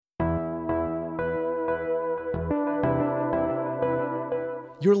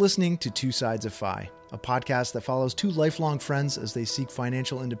You're listening to Two Sides of Fi, a podcast that follows two lifelong friends as they seek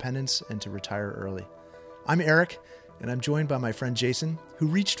financial independence and to retire early. I'm Eric, and I'm joined by my friend Jason, who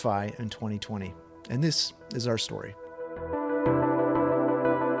reached Fi in 2020. And this is our story.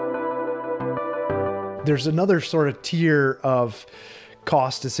 There's another sort of tier of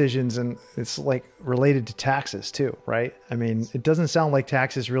cost decisions, and it's like related to taxes too, right? I mean, it doesn't sound like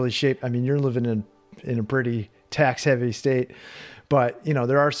taxes really shape. I mean, you're living in a pretty tax heavy state, but you know,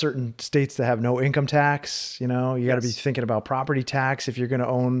 there are certain states that have no income tax. You know, you got to be thinking about property tax if you're going to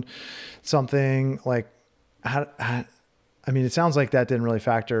own something. Like, I mean, it sounds like that didn't really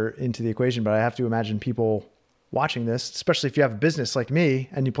factor into the equation, but I have to imagine people watching this, especially if you have a business like me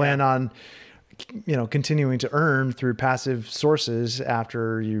and you plan on, you know, continuing to earn through passive sources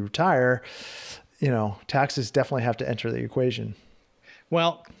after you retire, you know, taxes definitely have to enter the equation.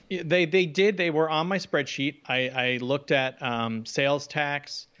 Well, they did. They were on my spreadsheet. I looked at sales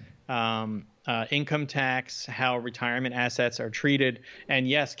tax, income tax, how retirement assets are treated. And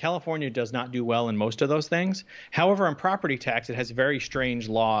yes, California does not do well in most of those things. However, on property tax, it has very strange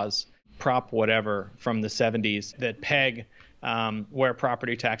laws, Prop whatever from the 70s, that peg where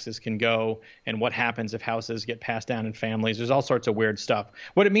property taxes can go and what happens if houses get passed down in families. There's all sorts of weird stuff.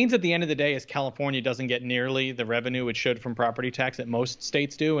 What it means at the end of the day is California doesn't get nearly the revenue it should from property tax that most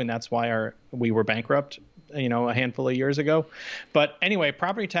states do, and that's why we were bankrupt, you know, a handful of years ago. But anyway,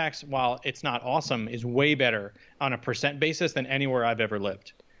 property tax, while it's not awesome, is way better on a percent basis than anywhere I've ever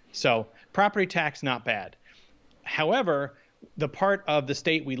lived. So property tax, not bad. However, the part of the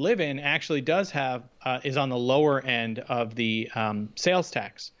state we live in actually does have is on the lower end of the sales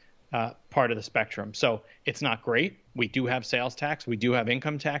tax part of the spectrum. So it's not great. We do have sales tax. We do have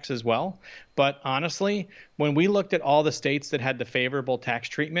income tax as well. But honestly, when we looked at all the states that had the favorable tax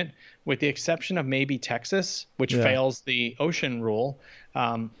treatment, with the exception of maybe Texas, which fails the ocean rule,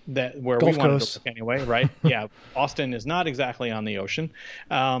 that where Gulf we wanted Coast. To look anyway, right? Yeah, Austin is not exactly on the ocean.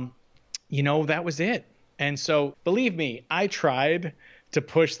 You know, that was it. And so, believe me, I tried to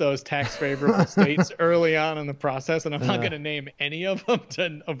push those tax favorable states early on in the process, and I'm not going to name any of them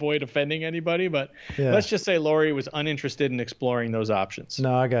to avoid offending anybody, but let's just say Lori was uninterested in exploring those options.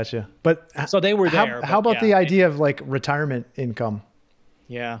 No, I got you. But so they were there. How about the idea of like retirement income?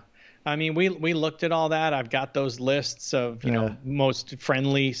 Yeah. I mean, we looked at all that. I've got those lists of, you know, most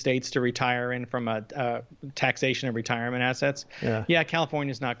friendly states to retire in from a taxation of retirement assets. Yeah,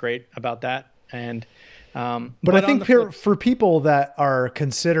 California's not great about that. And but I think for people that are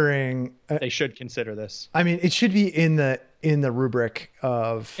considering, they should consider this. I mean, it should be in the rubric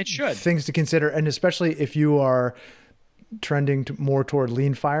of things to consider, and especially if you are trending more toward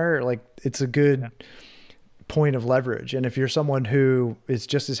lean fire, like it's a good point of leverage. And if you're someone who is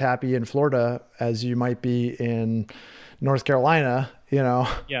just as happy in Florida as you might be in North Carolina, you know,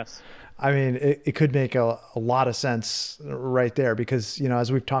 I mean, it could make a lot of sense right there because, you know,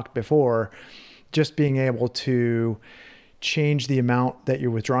 as we've talked before, just being able to change the amount that you're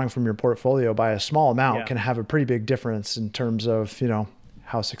withdrawing from your portfolio by a small amount can have a pretty big difference in terms of, you know,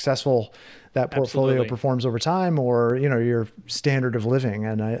 how successful that portfolio performs over time, or, you know, your standard of living.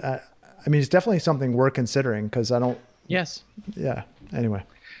 And I mean, it's definitely something we're considering because I don't. Yes. Yeah. Anyway.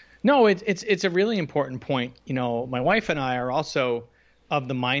 No, it's a really important point. You know, my wife and I are also of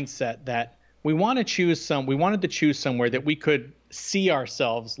the mindset that we wanted to choose somewhere that we could see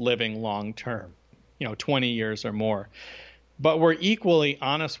ourselves living long term. You know, 20 years or more. But we're equally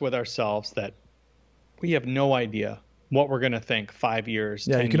honest with ourselves that we have no idea what we're going to think 5 years.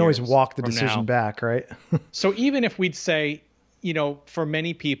 Yeah, you can always walk the decision back, right? So even if we'd say, you know, for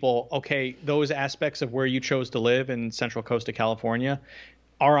many people, okay, those aspects of where you chose to live in Central Coast of California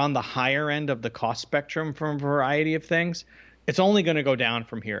are on the higher end of the cost spectrum for a variety of things, it's only going to go down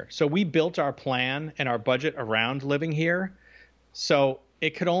from here. So we built our plan and our budget around living here. So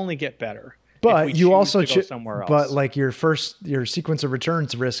it could only get better. But you also somewhere else. But like your sequence of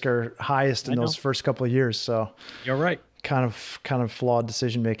returns risk are highest in those first couple of years. So you're right. Kind of flawed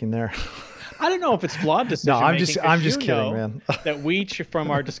decision making there. I don't know if it's flawed decision making. No, I'm just kidding, man. That we, from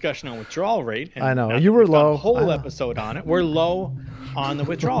our discussion on withdrawal rate, and I know you were low. A whole episode on it. We're low on the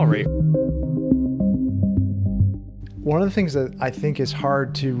withdrawal rate. One of the things that I think is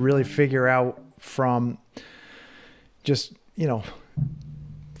hard to really figure out from just, you know,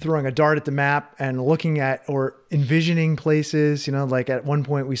 throwing a dart at the map and looking at or envisioning places, you know, like at one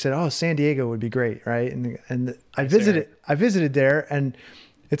point we said, oh, San Diego would be great. Right. And I visited there and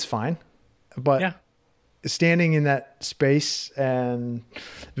it's fine, but standing in that space and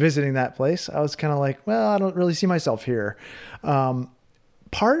visiting that place, I was kind of like, well, I don't really see myself here. A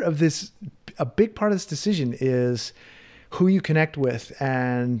big part of this decision is who you connect with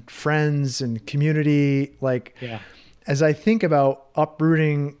and friends and community. Like, as I think about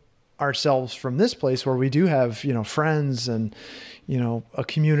uprooting ourselves from this place where we do have, you know, friends and, you know, a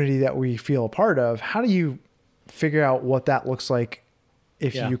community that we feel a part of, how do you figure out what that looks like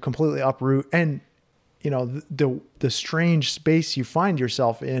if you completely uproot? And, you know, the strange space you find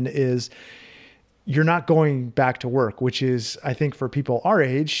yourself in is you're not going back to work, which is, I think for people our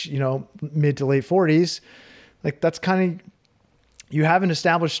age, you know, mid to late 40s, like that's kind of, you have an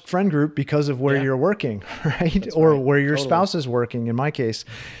established friend group because of where you're working, right? Or where your spouse is working in my case.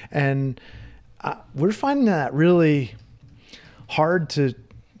 And we're finding that really hard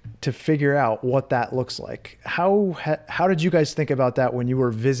to figure out what that looks like. How did you guys think about that when you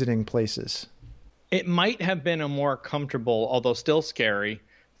were visiting places? It might have been a more comfortable, although still scary,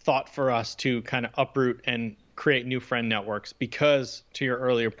 thought for us to kind of uproot and create new friend networks because, to your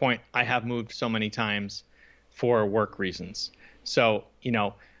earlier point, I have moved so many times for work reasons. So, you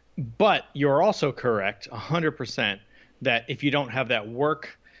know, but you're also correct 100% that if you don't have that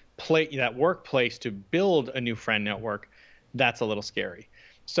workplace to build a new friend network, that's a little scary.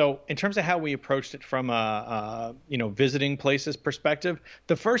 So in terms of how we approached it from a visiting places perspective,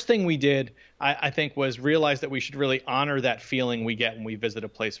 the first thing we did, I think, was realize that we should really honor that feeling we get when we visit a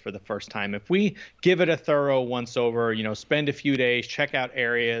place for the first time. If we give it a thorough once over, you know, spend a few days, check out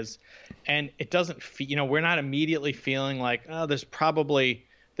areas, and it doesn't, we're not immediately feeling like, oh, this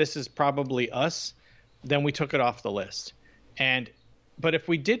is probably us, then we took it off the list. But if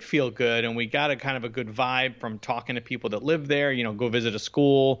we did feel good and we got a kind of a good vibe from talking to people that live there, you know, go visit a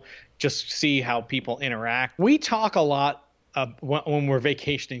school, just see how people interact. We talk a lot when we're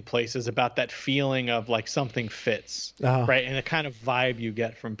vacationing places about that feeling of like something fits, right? And the kind of vibe you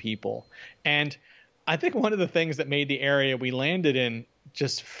get from people. And I think one of the things that made the area we landed in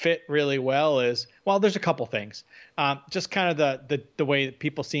just fit really well is, well, there's a couple things. Just kind of the way that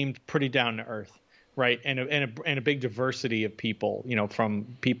people seemed pretty down to earth. Right. And a big diversity of people, you know, from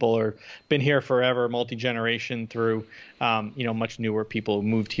people who have been here forever, multi-generation through, much newer people who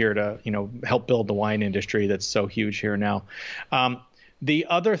moved here to, you know, help build the wine industry that's so huge here now. The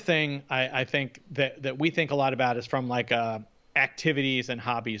other thing I think that we think a lot about is from like activities and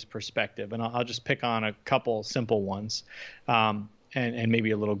hobbies perspective. And I'll just pick on a couple simple ones and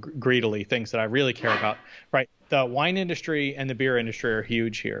maybe a little greedily things that I really care about. Right. The wine industry and the beer industry are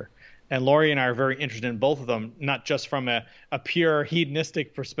huge here. And Lori and I are very interested in both of them, not just from a pure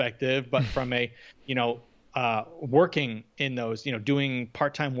hedonistic perspective, but from a, working in those, you know, doing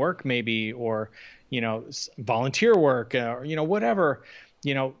part-time work maybe, or, you know, volunteer work, or, you know, whatever.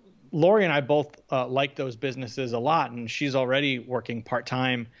 You know, Lori and I both like those businesses a lot, and she's already working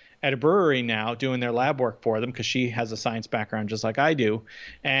part-time at a brewery now doing their lab work for them because she has a science background just like I do.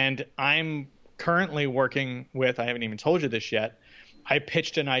 And I'm currently working with, I haven't even told you this yet, I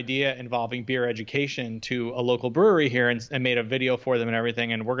pitched an idea involving beer education to a local brewery here and made a video for them and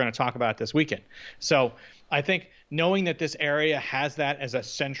everything. And we're going to talk about it this weekend. So I think knowing that this area has that as a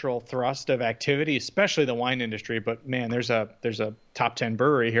central thrust of activity, especially the wine industry, but man, there's a top 10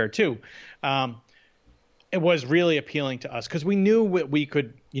 brewery here too. It was really appealing to us because we knew we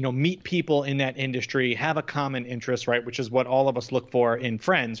could, you know, meet people in that industry, have a common interest, right? Which is what all of us look for in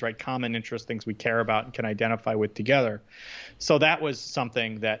friends, right? Common interest, things we care about and can identify with together. So that was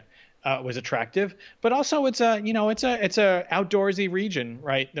something that was attractive, but also it's a outdoorsy region,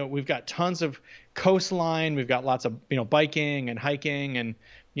 right? We've got tons of coastline. We've got lots of, you know, biking and hiking, and,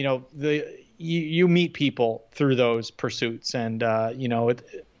 you know, you meet people through those pursuits. And,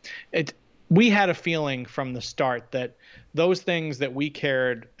 we had a feeling from the start that those things that we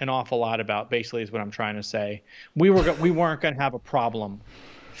cared an awful lot about, basically is what I'm trying to say, we weren't going to have a problem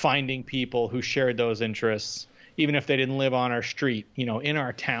finding people who shared those interests, even if they didn't live on our street, you know, in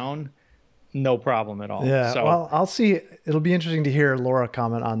our town, no problem at all. Yeah. So, well, I'll see. It'll be interesting to hear Laura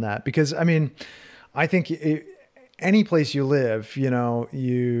comment on that, because I mean, I think any place you live, you know,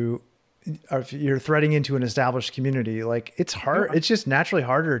 if you're threading into an established community, like it's hard. Yeah. It's just naturally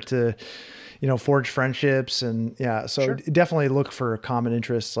harder to, you know, forge friendships. And so definitely look for common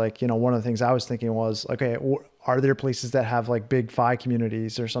interests. Like, you know, one of the things I was thinking was, okay, are there places that have like big FI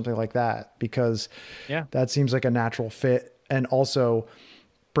communities or something like that? Because that seems like a natural fit. And also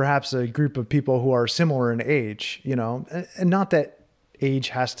perhaps a group of people who are similar in age, you know, and not that age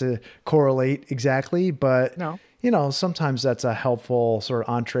has to correlate exactly, but you know, sometimes that's a helpful sort of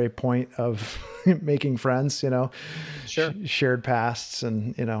entree point of making friends, you know, shared pasts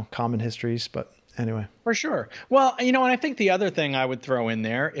and, you know, common histories. But anyway. For sure. Well, you know, and I think the other thing I would throw in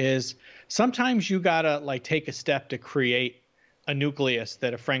there is sometimes you got to like take a step to create a nucleus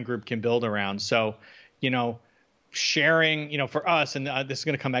that a friend group can build around. So, you know, sharing, for us, and this is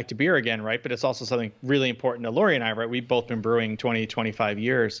going to come back to beer again, right? But it's also something really important to Lori and I, right? We've both been brewing 20, 25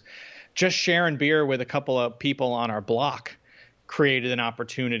 years. Just sharing beer with a couple of people on our block created an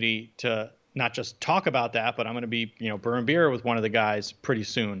opportunity to not just talk about that, but I'm going to be, brewing beer with one of the guys pretty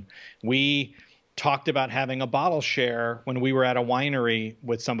soon. We talked about having a bottle share when we were at a winery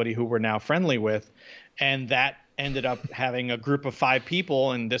with somebody who we're now friendly with. And that ended up having a group of 5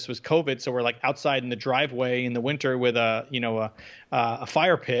 people, and this was COVID. So we're like outside in the driveway in the winter with a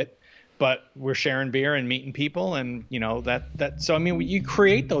fire pit, but we're sharing beer and meeting people. And, so, I mean, you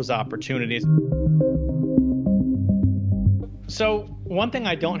create those opportunities. So one thing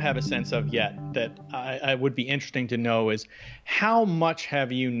I don't have a sense of yet that I would be interesting to know is how much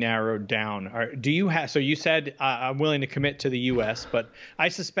have you narrowed down? Or do you have? So you said I'm willing to commit to the U.S., but I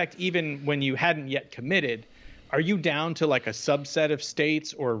suspect even when you hadn't yet committed, are you down to like a subset of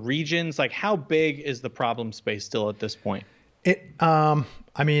states or regions? Like how big is the problem space still at this point? I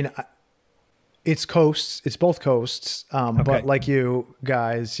mean, it's coasts. It's both coasts. Okay. But like you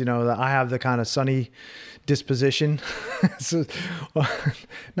guys, I have the kind of sunny disposition. So,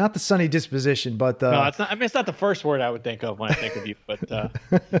 not the sunny disposition, but no, it's not. I mean, it's not the first word I would think of when I think of you, but not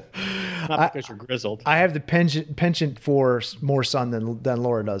because you're grizzled. I have the penchant for more sun than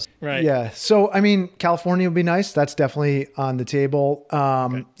Laura does. Right. Yeah. So I mean, California would be nice. That's definitely on the table.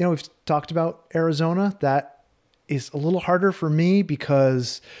 Okay. We've talked about Arizona. That is a little harder for me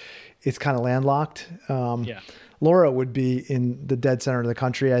because it's kind of landlocked. Yeah. Laura would be in the dead center of the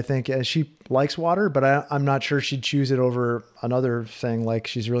country, I think, and she likes water, but I'm not sure she'd choose it over another thing. Like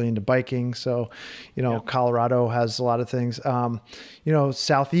she's really into biking. So, yeah. Colorado has a lot of things.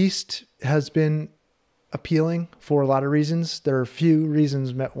 Southeast has been appealing for a lot of reasons. There are a few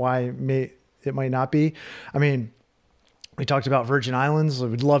reasons why it might not be. I mean, we talked about Virgin Islands.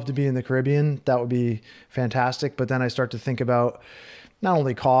 We'd love to be in the Caribbean. That would be fantastic. But then I start to think about not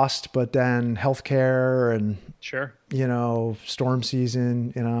only cost, but then healthcare and sure, storm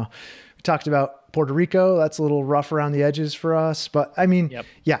season. We talked about Puerto Rico. That's a little rough around the edges for us, but I mean, yep.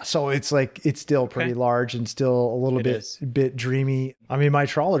 Yeah. So it's like it's still pretty large and still a little bit dreamy. I mean, my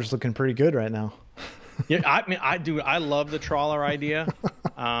trawler's looking pretty good right now. Yeah, I mean, I love the trawler idea.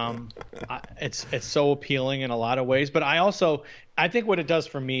 It's so appealing in a lot of ways, but I think what it does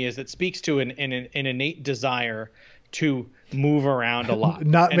for me is it speaks to an innate desire to move around a lot,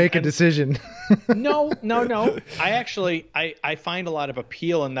 not make a decision. No. I find a lot of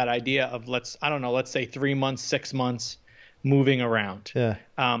appeal in that idea of let's say 3 months, 6 months moving around. Yeah.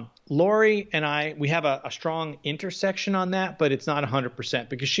 Lori and we have a strong intersection on that, but it's not 100%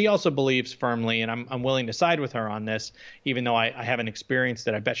 because she also believes firmly, and I'm willing to side with her on this, even though I haven't experienced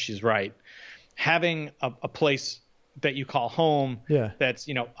it. I bet she's right. Having a place that you call home, yeah. That's,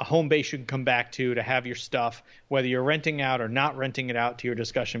 a home base you can come back to have your stuff, whether you're renting out or not renting it out, to your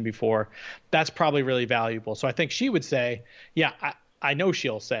discussion before, that's probably really valuable. So I think she would say, yeah, I know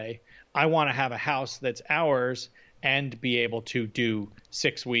she'll say, I want to have a house that's ours and be able to do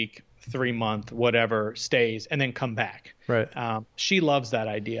 6-week, 3-month, whatever stays and then come back. Right. She loves that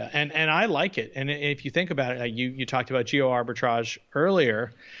idea. And I like it. And if you think about it, you talked about geo arbitrage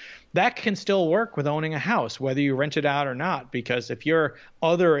earlier. That can still work with owning a house, whether you rent it out or not, because if your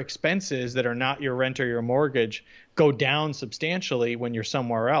other expenses that are not your rent or your mortgage go down substantially when you're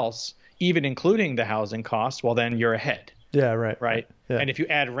somewhere else, even including the housing costs, well, then you're ahead. Yeah, right. Right. Yeah. And if you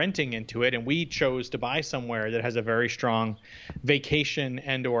add renting into it, and we chose to buy somewhere that has a very strong vacation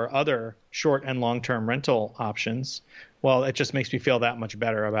and or other short and long-term rental options, well, it just makes me feel that much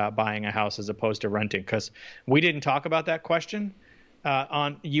better about buying a house as opposed to renting, because we didn't talk about that question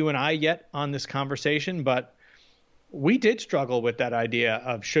on you and I yet on this conversation, but we did struggle with that idea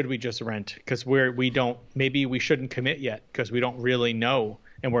of should we just rent, because maybe we shouldn't commit yet because we don't really know,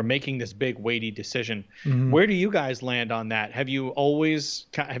 and we're making this big weighty decision. Mm-hmm. Where do you guys land on that? Have you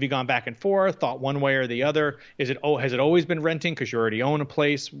gone back and forth, thought one way or the other? Has it always been renting because you already own a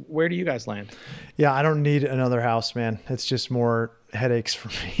place? Where do you guys land? Yeah, I don't need another house, man. It's just more headaches for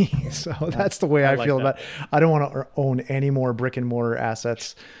me. So that's the way I feel about it. I don't want to own any more brick and mortar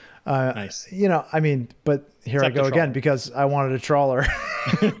assets. Nice. But here I go again because I wanted a trawler.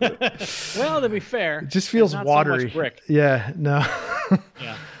 Well, to be fair, it just feels watery. So much brick. Yeah, no.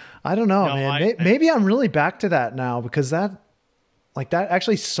 Yeah. I don't know, man. Maybe I'm really back to that now because that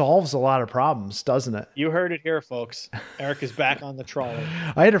actually solves a lot of problems, doesn't it? You heard it here, folks. Eric is back on the trawler.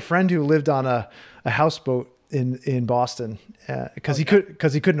 I had a friend who lived on a houseboat in Boston because he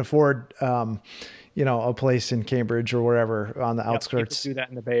couldn't afford a place in Cambridge or wherever on the outskirts. People do that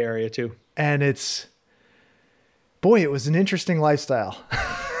in the Bay Area too. And it was an interesting lifestyle.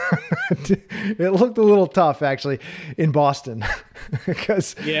 It looked a little tough actually in Boston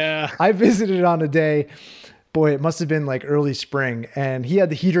because I visited on a day. Boy, it must have been like early spring, and he had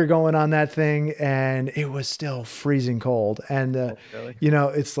the heater going on that thing, and it was still freezing cold. And really? you know,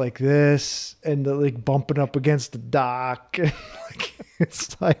 it's like this, and like bumping up against the dock. And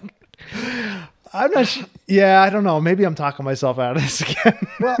it's like, I'm not sure. Yeah, I don't know. Maybe I'm talking myself out of this again.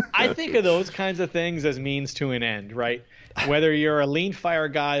 Well, I think of those kinds of things as means to an end, right? Whether you're a lean fire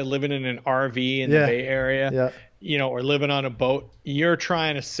guy living in an RV in the Bay Area, you know, or living on a boat, you're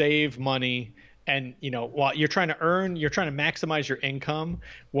trying to save money. And, you know, while you're trying to maximize your income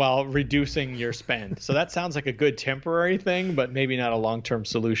while reducing your spend. So that sounds like a good temporary thing, but maybe not a long-term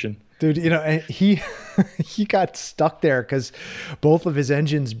solution. Dude, you know, he got stuck there because both of his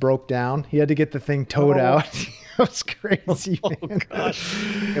engines broke down. He had to get the thing towed out. That was crazy. Oh, gosh.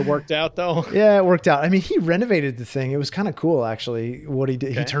 It worked out, though? Yeah, it worked out. I mean, he renovated the thing. It was kind of cool, actually, what he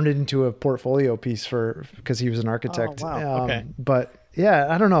did. Okay. He turned it into a portfolio piece because he was an architect. Oh, wow. Okay. But yeah,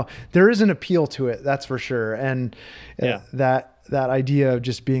 I don't know. There is an appeal to it, that's for sure. And that idea of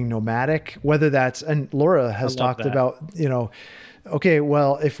just being nomadic, whether that's, and Laura has talked about, you know, okay,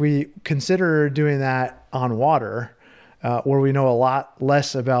 well, if we consider doing that on water, where we know a lot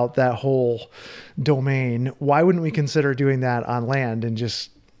less about that whole domain, why wouldn't we consider doing that on land and just,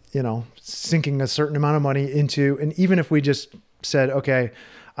 you know, sinking a certain amount of money into, and even if we just said, okay,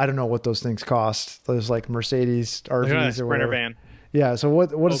 I don't know what those things cost, those like Mercedes RVs or whatever. Van. Yeah. So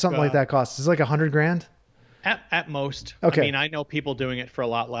what does something like that cost? It's like $100,000 at most. Okay. I mean, I know people doing it for a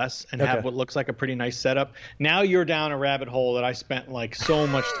lot less and have what looks like a pretty nice setup. Now you're down a rabbit hole that I spent like so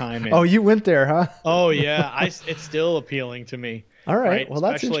much time in. Oh, you went there, huh? Oh yeah. It's still appealing to me. All right. Well,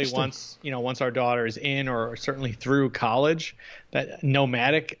 that's especially once our daughter is in, or certainly through college, that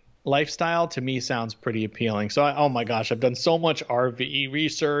nomadic lifestyle to me sounds pretty appealing. So oh my gosh, I've done so much RV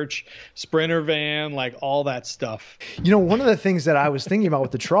research, Sprinter van, like all that stuff. You know, one of the things that I was thinking about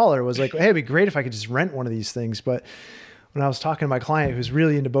with the trawler was like, hey, it'd be great if I could just rent one of these things. But when I was talking to my client who's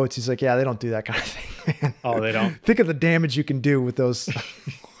really into boats, he's like, yeah, they don't do that kind of thing, man. Oh, they don't? Think of the damage you can do with those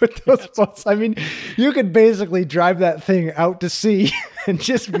with those boats. I mean, you could basically drive that thing out to sea and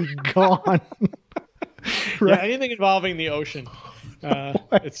just be gone. Right? Yeah, anything involving the ocean.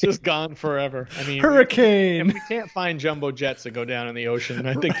 It's just gone forever. I mean, hurricane. We can't find jumbo jets that go down in the ocean. And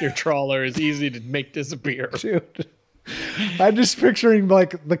I think your trawler is easy to make disappear. Dude, I'm just picturing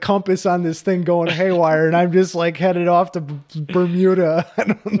like the compass on this thing going haywire, and I'm just like headed off to Bermuda. I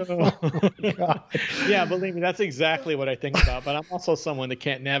don't know. Oh, God. Yeah, believe me, that's exactly what I think about. But I'm also someone that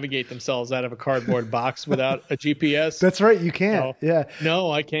can't navigate themselves out of a cardboard box without a GPS. That's right, you can't. Yeah.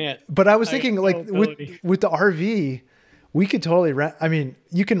 No, I can't. But I was thinking, like with the RV. We could totally rent. I mean,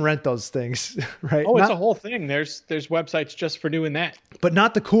 you can rent those things, right? Oh, it's a whole thing. There's websites just for doing that. But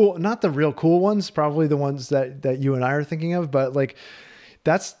not the real cool ones. Probably the ones that you and I are thinking of. But like,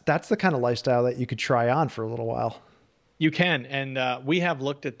 that's the kind of lifestyle that you could try on for a little while. You can, and we have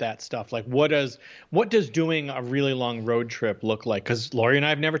looked at that stuff. Like, what does doing a really long road trip look like? Because Lori and I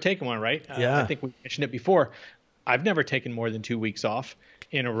have never taken one, right? Yeah. I think we mentioned it before. I've never taken more than 2 weeks off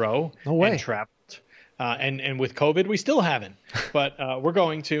in a row. No way. And traveled. And with COVID, we still haven't, but we're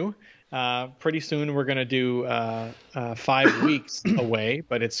going to. Pretty soon, we're going to do 5 weeks away,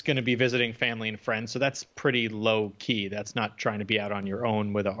 but it's going to be visiting family and friends. So that's pretty low key. That's not trying to be out on your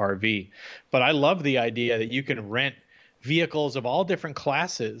own with an RV. But I love the idea that you can rent vehicles of all different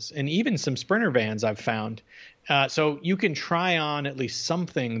classes, and even some Sprinter vans I've found. So you can try on at least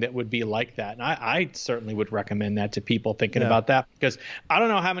something that would be like that. And I certainly would recommend that to people thinking about that, because I don't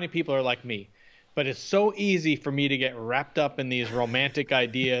know how many people are like me. But it's so easy for me to get wrapped up in these romantic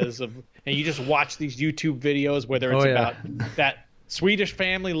ideas and you just watch these YouTube videos, whether it's about that Swedish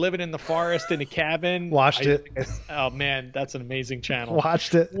family living in the forest in a cabin. Watched it. Oh man, that's an amazing channel.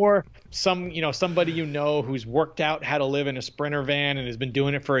 Watched it. Or somebody who's worked out how to live in a Sprinter van and has been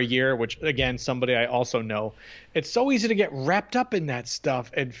doing it for a year, which again, somebody I also know. It's so easy to get wrapped up in that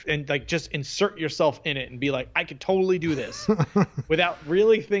stuff and like just insert yourself in it and be like, I could totally do this without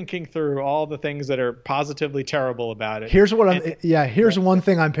really thinking through all the things that are positively terrible about it. Here's one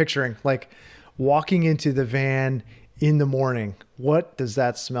thing I'm picturing, like walking into the van in the morning. What does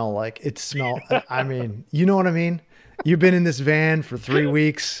that smell like? I mean, you know what I mean? You've been in this van for 3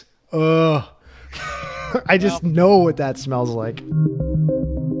 weeks. Ugh. I just know what that smells like.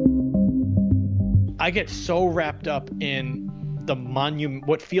 I get so wrapped up in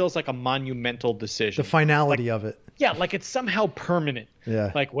what feels like a monumental decision. The finality of it. Yeah, like it's somehow permanent.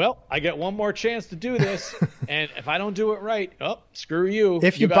 Yeah. Like, well, I get one more chance to do this, and if I don't do it right, screw you.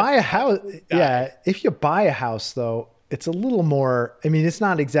 If you buy a house, if you buy a house though, it's a little more, I mean, it's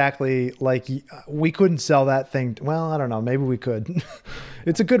not exactly like we couldn't sell that thing. Well, I don't know. Maybe we could.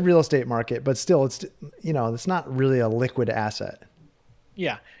 It's a good real estate market, but still it's, it's not really a liquid asset.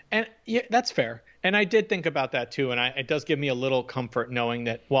 Yeah. And yeah, that's fair. And I did think about that too. And it does give me a little comfort knowing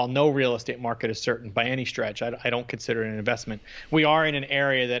that while no real estate market is certain by any stretch, I don't consider it an investment. We are in an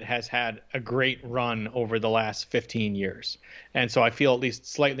area that has had a great run over the last 15 years. And so I feel at least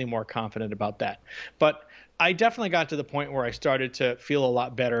slightly more confident about that. But I definitely got to the point where I started to feel a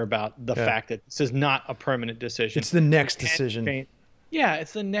lot better about the fact that this is not a permanent decision. It's the next decision. Yeah,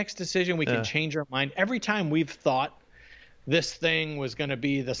 it's the next decision. We can change our mind. Every time we've thought this thing was going to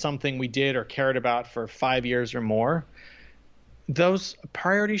be the something we did or cared about for 5 years or more, those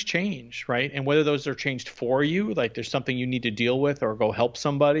priorities change, right? And whether those are changed for you, like there's something you need to deal with or go help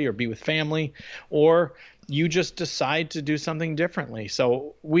somebody or be with family, or you just decide to do something differently.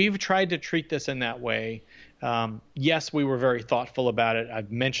 So we've tried to treat this in that way. Yes, we were very thoughtful about it.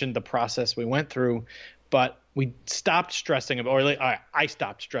 I've mentioned the process we went through, but we stopped stressing about, or I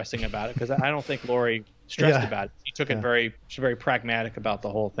stopped stressing about it because I don't think Lori stressed about it. She took it she's very pragmatic about the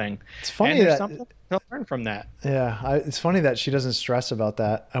whole thing. It's funny that something to learn from that. Yeah. It's funny that she doesn't stress about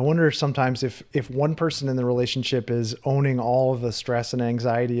that. I wonder sometimes if one person in the relationship is owning all of the stress and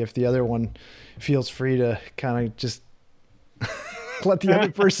anxiety, if the other one feels free to kind of just let the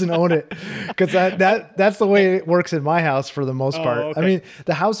other person own it. Cause that's the way it works in my house for the most part. Okay. I mean,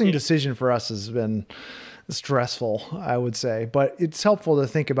 the housing decision for us has been stressful, I would say, but it's helpful to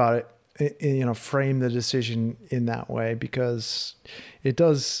think about it, frame the decision in that way, because it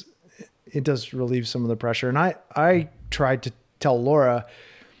does relieve some of the pressure. And I tried to tell Laura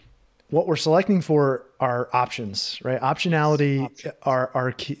what we're selecting for are options, right? Optionality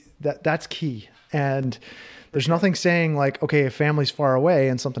are key. That's key. And there's nothing saying like, okay, if family's far away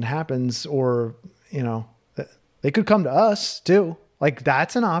and something happens, or, they could come to us too. Like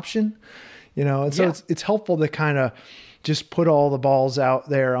that's an option, and so it's helpful to kind of just put all the balls out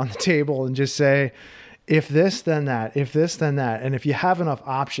there on the table and just say, if this, then that, if this, then that. And if you have enough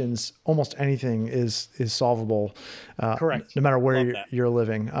options, almost anything is solvable. Correct. No matter where you're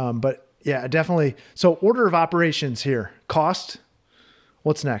living. But yeah, definitely. So order of operations here, cost,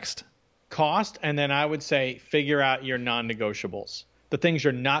 what's next? Cost. And then I would say, figure out your non-negotiables, the things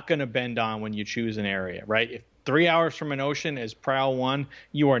you're not going to bend on when you choose an area, right? If 3 hours from an ocean is priority one,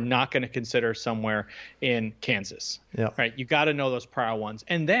 you are not going to consider somewhere in Kansas, right? You got to know those priority ones,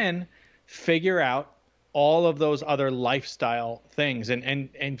 and then figure out all of those other lifestyle things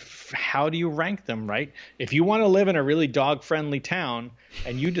and how do you rank them, right? If you want to live in a really dog-friendly town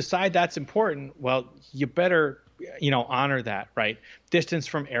and you decide that's important, well, you better honor that, right? Distance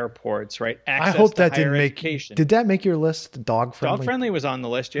from airports, right? Access I hope to that higher didn't education. Did that make your list? Dog-friendly? Dog-friendly was on the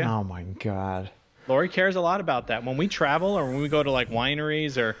list, yeah. Oh my God. Lori cares a lot about that. When we travel or when we go to like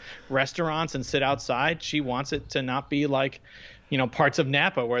wineries or restaurants and sit outside, she wants it to not be like, parts of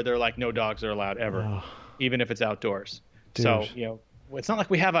Napa where they're like no dogs are allowed ever, even if it's outdoors. Dude. So, it's not like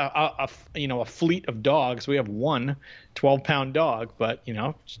we have a fleet of dogs. We have one 12-pound dog, but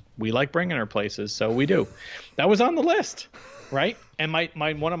we like bringing her places, so we do. That was on the list, right? And my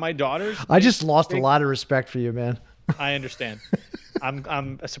one of my daughters. I just lost a lot of respect for you, man. I understand.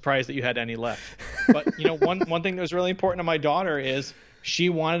 I'm surprised that you had any left. But one thing that was really important to my daughter is she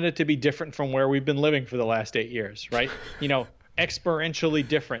wanted it to be different from where we've been living for the last 8 years, right? Experientially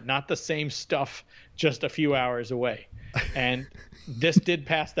different, not the same stuff just a few hours away. And this did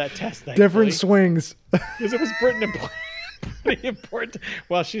pass that test. Thankfully. Different swings. Because it was pretty important.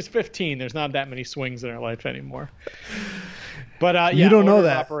 Well, she's 15. There's not that many swings in her life anymore. But you don't know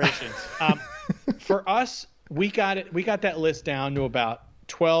that. Operations. For us, we got that list down to about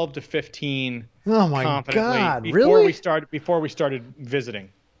 12 to 15. Oh my God! Before Really? Before we started visiting.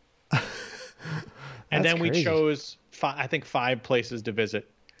 And then we chose, I think, 5 places to visit.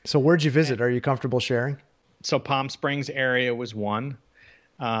 So where'd you visit? Are you comfortable sharing? So Palm Springs area was one.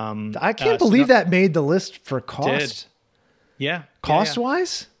 I can't believe that made the list for cost. Yeah.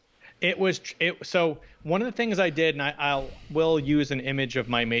 Cost-wise? So one of the things I did, and I will use an image of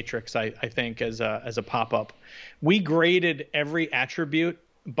my matrix, I think, as a pop-up. We graded every attribute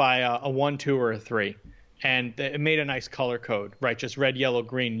by a 1, 2, or a 3. And it made a nice color code, right? Just red, yellow,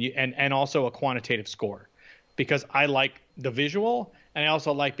 green, and also a quantitative score. Because I like the visual, and I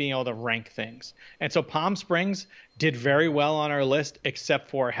also like being able to rank things. And so Palm Springs did very well on our list, except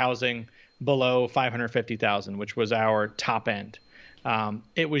for housing below $550,000, which was our top end.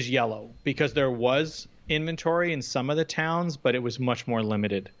 It was yellow because there was inventory in some of the towns, but it was much more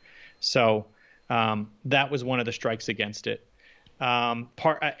limited. So that was one of the strikes against it.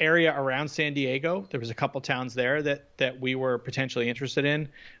 area around San Diego. There was a couple towns there that we were potentially interested in.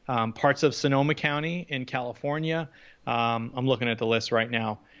 Parts of Sonoma County in California. I'm looking at the list right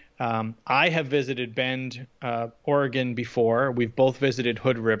now. I have visited Bend, Oregon before. We've both visited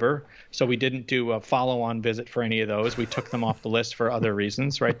Hood River, so we didn't do a follow-on visit for any of those. We took them off the list for other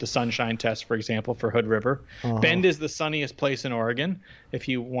reasons, right? The sunshine test, for example, for Hood River. Bend is the sunniest place in Oregon, if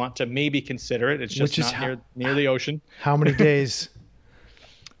you want to maybe consider it. It's just not near the ocean. How many days?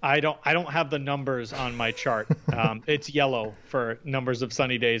 I don't have the numbers on my chart. It's yellow for numbers of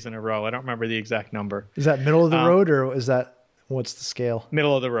sunny days in a row. I don't remember the exact number. Is that middle of the road, or is that... What's the scale?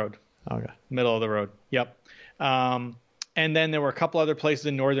 Middle of the road. Okay. Middle of the road. Yep. And then there were a couple other places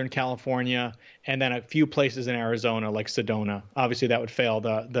in Northern California, and then a few places in Arizona, like Sedona. Obviously, that would fail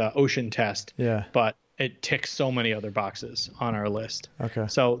the ocean test. Yeah. But it ticks so many other boxes on our list. Okay.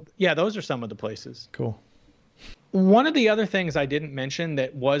 So, yeah, those are some of the places. Cool. One of the other things I didn't mention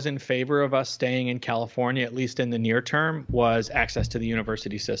that was in favor of us staying in California, at least in the near term, was access to the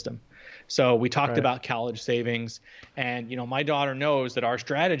university system. So we talked about college savings, and, you know, my daughter knows that our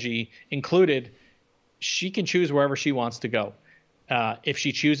strategy included she can choose wherever she wants to go. If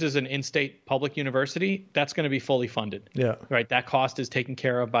she chooses an in-state public university, that's going to be fully funded. Yeah. Right. That cost is taken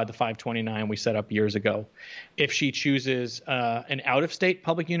care of by the 529 we set up years ago. If she chooses an out-of-state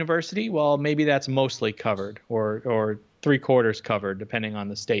public university, well, maybe that's mostly covered or 3/4 covered, depending on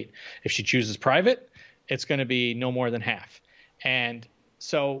the state. If she chooses private, it's going to be no more than half. And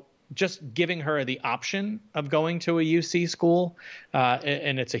so just giving her the option of going to a UC school,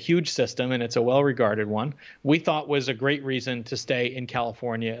 and it's a huge system and it's a well-regarded one, we thought was a great reason to stay in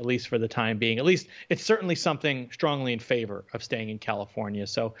California, at least for the time being. At least it's certainly something strongly in favor of staying in California.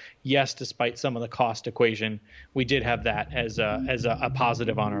 So yes, despite some of the cost equation, we did have that as a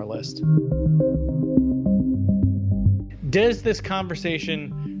positive on our list. Does this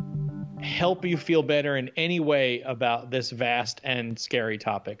conversation help you feel better in any way about this vast and scary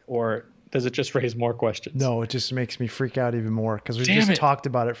topic, or does it just raise more questions? No, it just makes me freak out even more because we just talked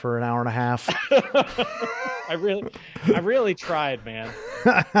about it for an hour and a half. I really tried, man.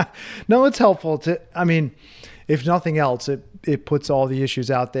 No, it's helpful to, I mean, if nothing else, it puts all the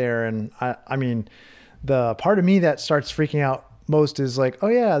issues out there. And I mean, the part of me that starts freaking out most is like, oh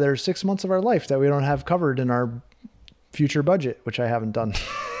yeah, there's 6 months of our life that we don't have covered in our future budget, which I haven't done.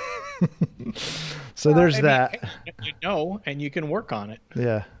 So there's that. You know, and you can work on it.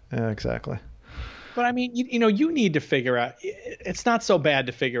 Yeah, exactly. But I mean, you need to figure out, it's not so bad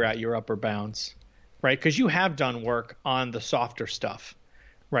to figure out your upper bounds, right? Because you have done work on the softer stuff,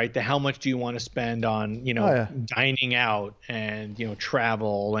 right? How much do you want to spend on, dining out and,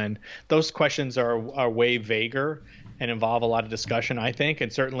 travel, and those questions are way vaguer and involve a lot of discussion, I think.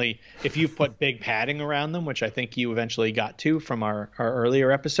 And certainly if you've put big padding around them, which I think you eventually got to from our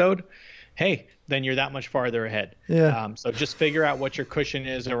earlier episode, hey, then you're that much farther ahead. Yeah. So just figure out what your cushion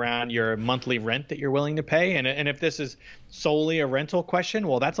is around your monthly rent that you're willing to pay. And if this is solely a rental question,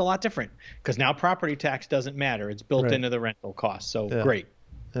 well, that's a lot different because now property tax doesn't matter. It's built into the rental cost. So great.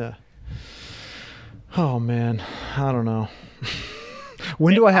 Yeah. Oh man, I don't know.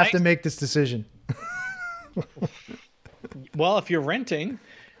 When do I have to make this decision? Well, if you're renting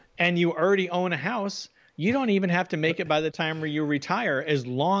and you already own a house, you don't even have to make it by the time where you retire, as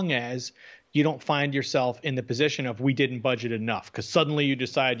long as you don't find yourself in the position of we didn't budget enough because suddenly you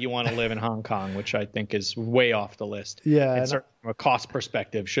decide you want to live in Hong Kong, which I think is way off the list. Yeah. And certainly from a cost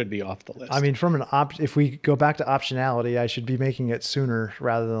perspective should be off the list. I mean, from if we go back to optionality, I should be making it sooner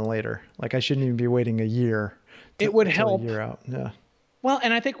rather than later. Like I shouldn't even be waiting a year. It would help. A year out. Yeah. Well,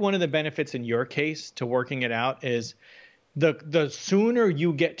 and I think one of the benefits in your case to working it out is the sooner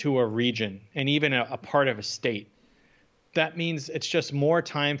you get to a region and even a part of a state, that means it's just more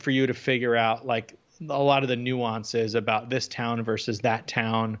time for you to figure out like a lot of the nuances about this town versus that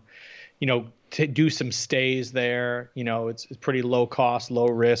town, to do some stays there. It's pretty low cost, low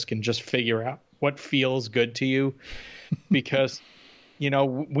risk, and just figure out what feels good to you because,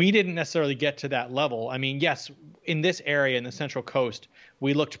 we didn't necessarily get to that level. I mean, yes, in this area, in the Central Coast,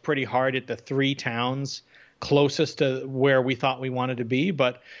 we looked pretty hard at the 3 towns closest to where we thought we wanted to be.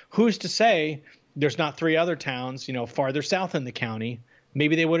 But who's to say there's not 3 other towns, farther south in the county?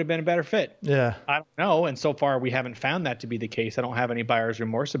 Maybe they would have been a better fit. Yeah. I don't know. And so far we haven't found that to be the case. I don't have any buyer's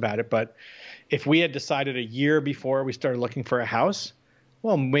remorse about it. But if we had decided a year before we started looking for a house,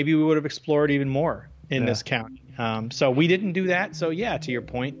 well, maybe we would have explored even more in this county. So we didn't do that. So yeah, to your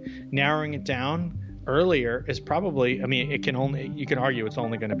point, narrowing it down earlier is probably, I mean, you can argue it's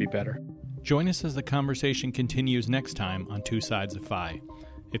only going to be better. Join us as the conversation continues next time on Two Sides of FI.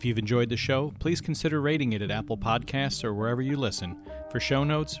 If you've enjoyed the show, please consider rating it at Apple Podcasts or wherever you listen. For show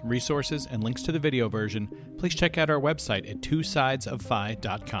notes, resources, and links to the video version, please check out our website at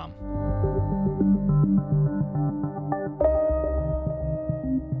twosidesoffy.com.